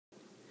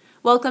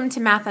Welcome to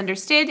Math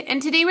Understood,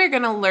 and today we're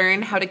going to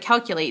learn how to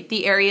calculate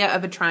the area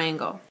of a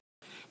triangle.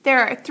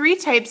 There are three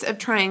types of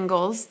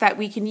triangles that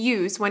we can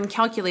use when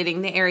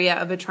calculating the area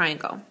of a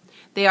triangle.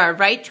 They are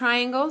right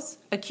triangles,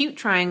 acute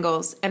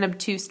triangles, and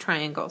obtuse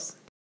triangles.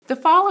 The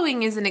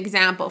following is an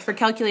example for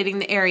calculating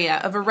the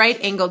area of a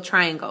right-angled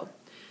triangle.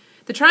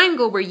 The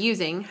triangle we're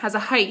using has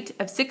a height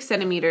of 6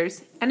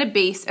 centimeters and a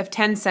base of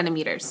 10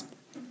 centimeters.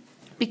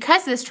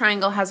 Because this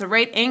triangle has a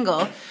right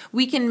angle,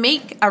 we can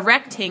make a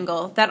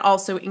rectangle that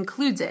also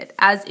includes it,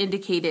 as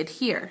indicated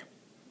here.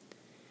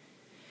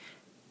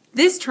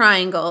 This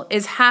triangle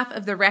is half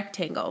of the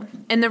rectangle,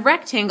 and the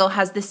rectangle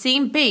has the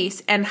same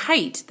base and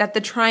height that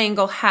the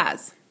triangle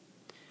has.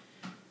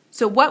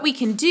 So what we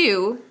can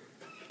do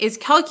is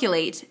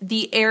calculate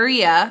the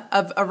area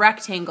of a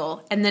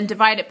rectangle and then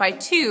divide it by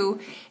 2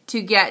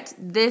 to get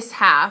this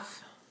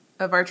half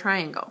of our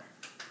triangle.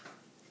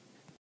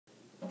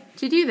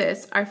 To do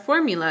this, our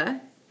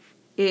formula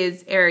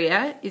is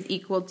area is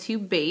equal to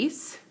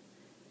base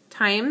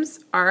times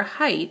our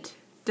height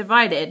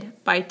divided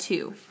by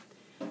 2.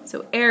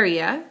 So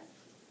area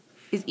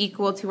is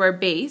equal to our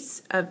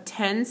base of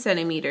 10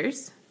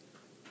 centimeters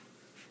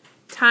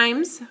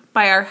times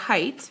by our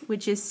height,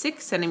 which is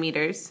 6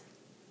 centimeters,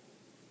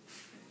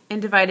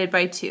 and divided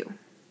by 2.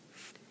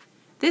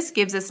 This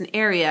gives us an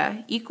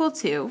area equal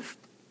to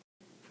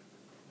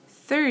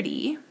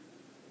 30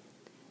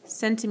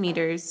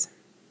 centimeters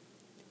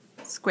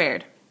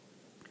squared.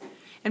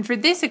 And for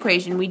this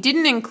equation, we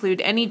didn't include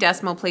any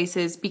decimal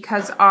places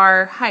because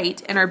our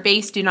height and our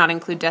base do not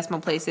include decimal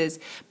places,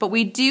 but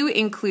we do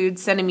include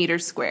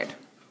centimeters squared,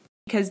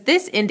 because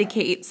this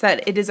indicates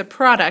that it is a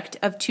product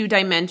of two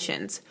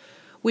dimensions,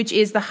 which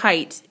is the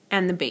height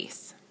and the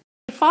base.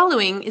 The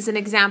following is an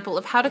example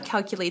of how to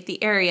calculate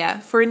the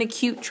area for an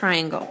acute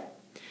triangle.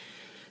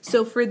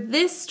 So for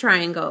this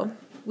triangle,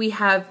 we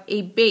have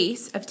a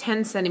base of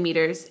 10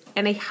 centimeters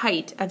and a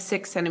height of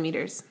 6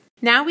 centimeters.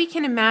 Now we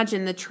can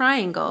imagine the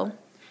triangle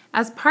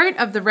as part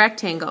of the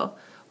rectangle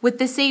with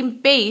the same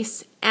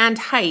base and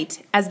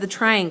height as the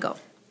triangle.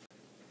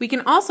 We can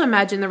also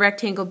imagine the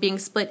rectangle being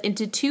split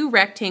into two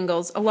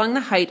rectangles along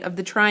the height of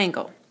the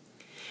triangle.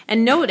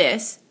 And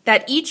notice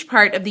that each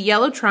part of the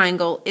yellow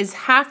triangle is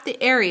half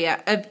the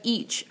area of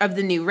each of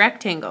the new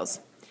rectangles.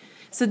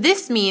 So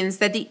this means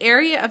that the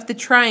area of the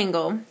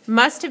triangle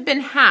must have been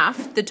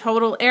half the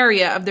total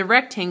area of the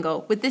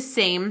rectangle with the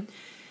same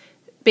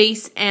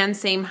base and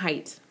same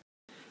height.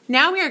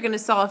 Now we are going to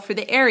solve for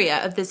the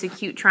area of this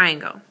acute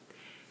triangle.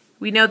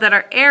 We know that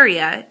our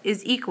area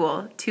is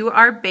equal to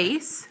our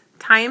base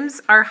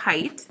times our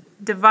height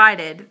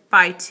divided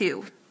by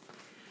 2.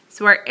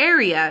 So our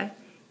area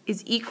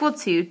is equal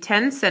to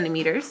 10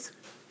 centimeters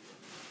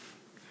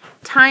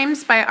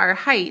times by our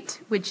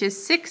height, which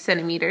is 6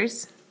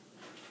 centimeters,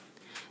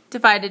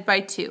 divided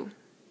by 2,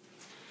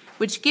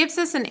 which gives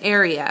us an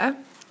area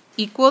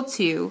equal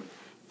to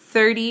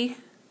 30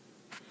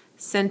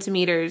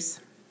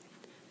 centimeters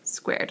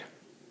squared.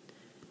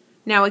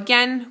 Now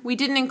again, we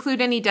didn't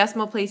include any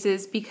decimal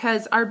places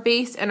because our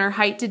base and our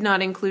height did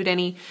not include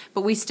any,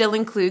 but we still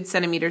include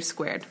centimeters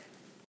squared.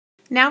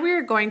 Now we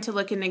are going to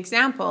look at an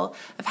example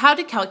of how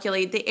to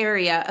calculate the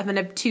area of an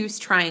obtuse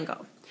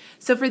triangle.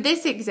 So for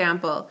this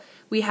example,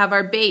 we have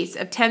our base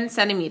of 10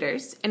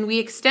 centimeters, and we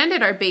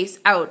extended our base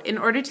out in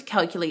order to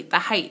calculate the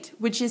height,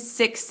 which is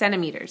 6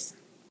 centimeters.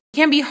 It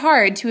can be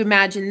hard to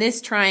imagine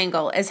this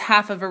triangle as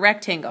half of a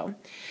rectangle,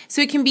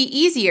 so it can be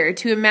easier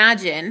to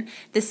imagine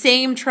the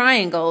same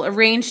triangle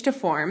arranged to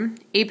form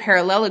a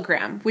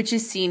parallelogram, which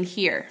is seen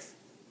here.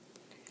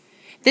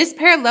 This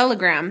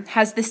parallelogram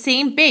has the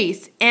same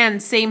base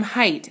and same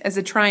height as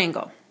a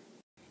triangle.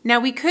 Now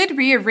we could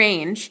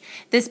rearrange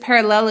this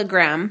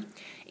parallelogram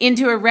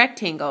into a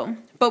rectangle,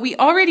 but we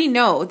already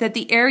know that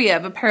the area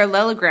of a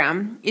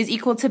parallelogram is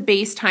equal to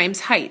base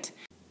times height.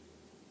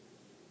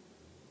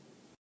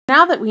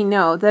 Now that we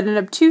know that an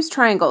obtuse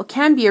triangle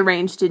can be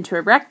arranged into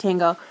a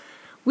rectangle,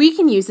 we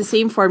can use the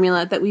same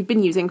formula that we've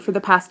been using for the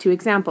past two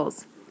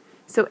examples.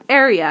 So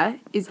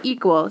area is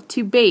equal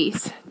to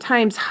base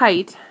times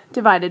height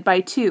divided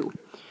by 2,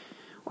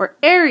 or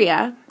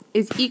area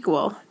is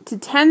equal to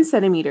 10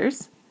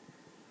 centimeters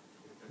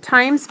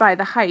times by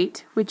the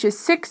height, which is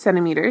 6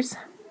 centimeters,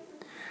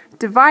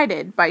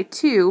 divided by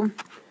 2,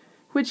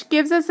 which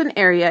gives us an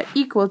area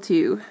equal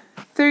to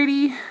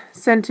 30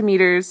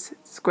 centimeters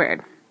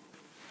squared.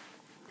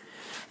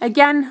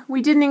 Again,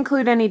 we didn't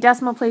include any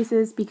decimal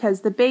places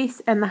because the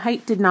base and the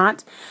height did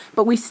not,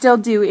 but we still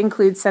do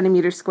include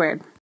centimeters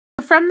squared.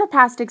 From the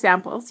past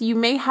examples, you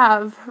may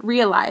have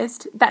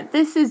realized that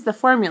this is the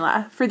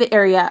formula for the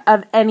area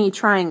of any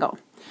triangle.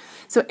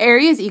 So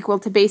area is equal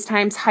to base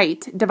times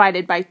height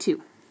divided by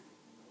 2.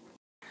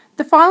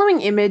 The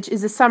following image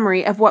is a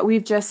summary of what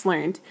we've just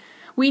learned.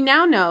 We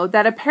now know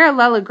that a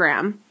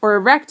parallelogram, or a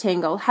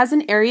rectangle, has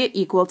an area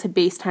equal to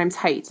base times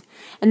height,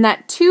 and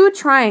that two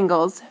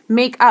triangles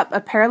make up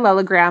a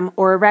parallelogram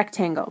or a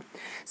rectangle.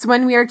 So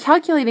when we are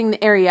calculating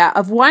the area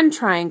of one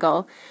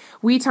triangle,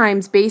 we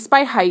times base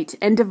by height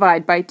and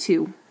divide by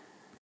 2.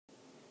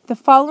 The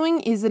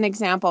following is an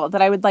example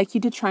that I would like you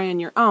to try on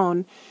your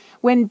own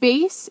when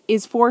base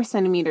is 4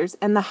 centimeters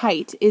and the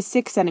height is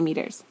 6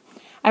 centimeters.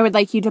 I would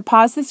like you to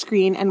pause the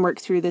screen and work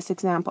through this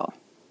example.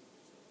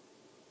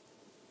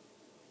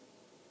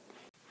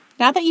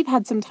 Now that you've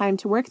had some time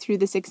to work through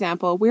this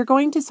example, we're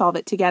going to solve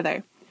it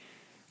together.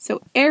 So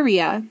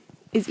area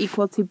is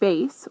equal to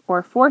base,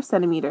 or 4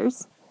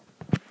 centimeters,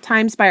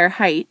 times by our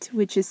height,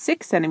 which is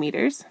 6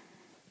 centimeters,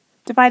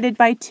 divided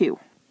by 2.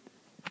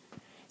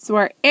 So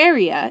our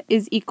area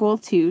is equal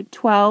to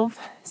 12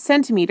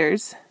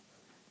 centimeters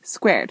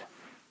squared.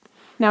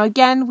 Now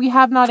again, we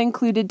have not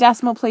included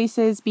decimal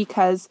places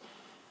because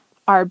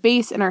our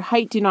base and our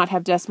height do not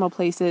have decimal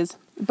places,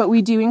 but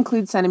we do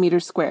include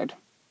centimeters squared.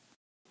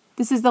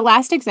 This is the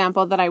last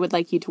example that I would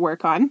like you to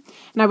work on,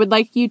 and I would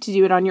like you to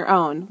do it on your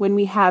own when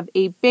we have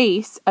a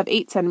base of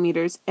 8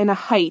 centimeters and a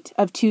height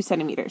of 2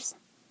 centimeters.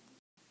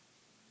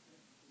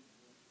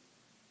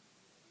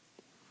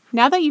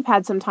 Now that you've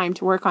had some time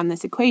to work on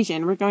this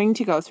equation, we're going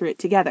to go through it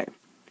together.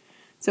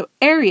 So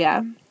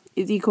area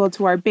is equal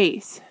to our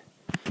base,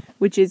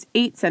 which is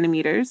 8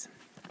 centimeters,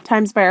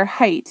 times by our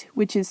height,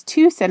 which is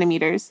 2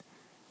 centimeters,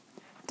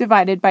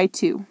 divided by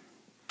 2.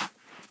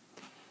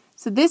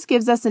 So this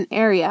gives us an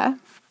area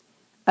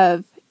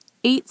of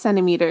 8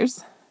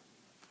 centimeters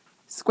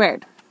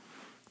squared.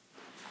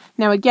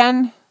 Now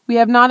again, we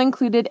have not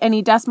included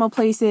any decimal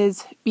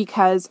places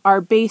because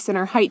our base and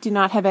our height do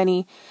not have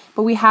any,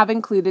 but we have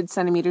included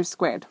centimeters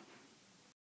squared.